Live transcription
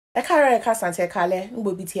Ekara eka sante kale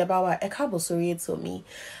ngbo biti abawa eka bosori to me.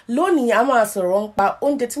 Loni ama sorong pa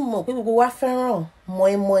onde ti mo pe gbogbo wa feran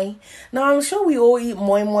moi-moi. Now I'm sure we all eat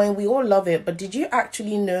moi-moi, we all love it, but did you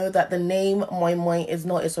actually know that the name moi-moi is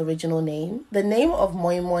not its original name? The name of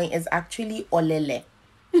moi-moi is actually Olele.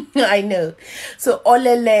 I know. So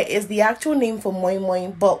Olele is the actual name for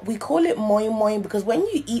moi-moi, but we call it moi-moi because when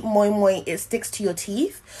you eat moi-moi, it sticks to your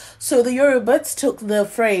teeth. So the Yorubas took the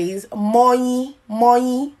phrase moi,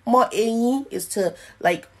 is to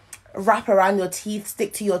like wrap around your teeth,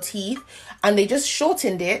 stick to your teeth, and they just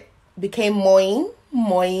shortened it, became moi,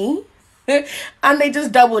 and they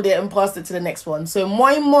just doubled it and passed it to the next one. So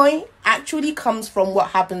moi actually comes from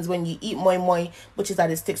what happens when you eat moi, which is that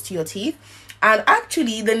it sticks to your teeth. And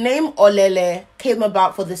actually, the name Olele came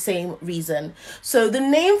about for the same reason. So the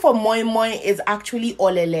name for moi is actually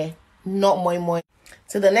Olele, not moi.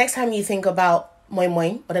 So the next time you think about moi,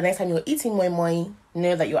 or the next time you're eating moi,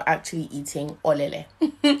 know that you're actually eating Olele.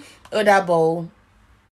 Odabo.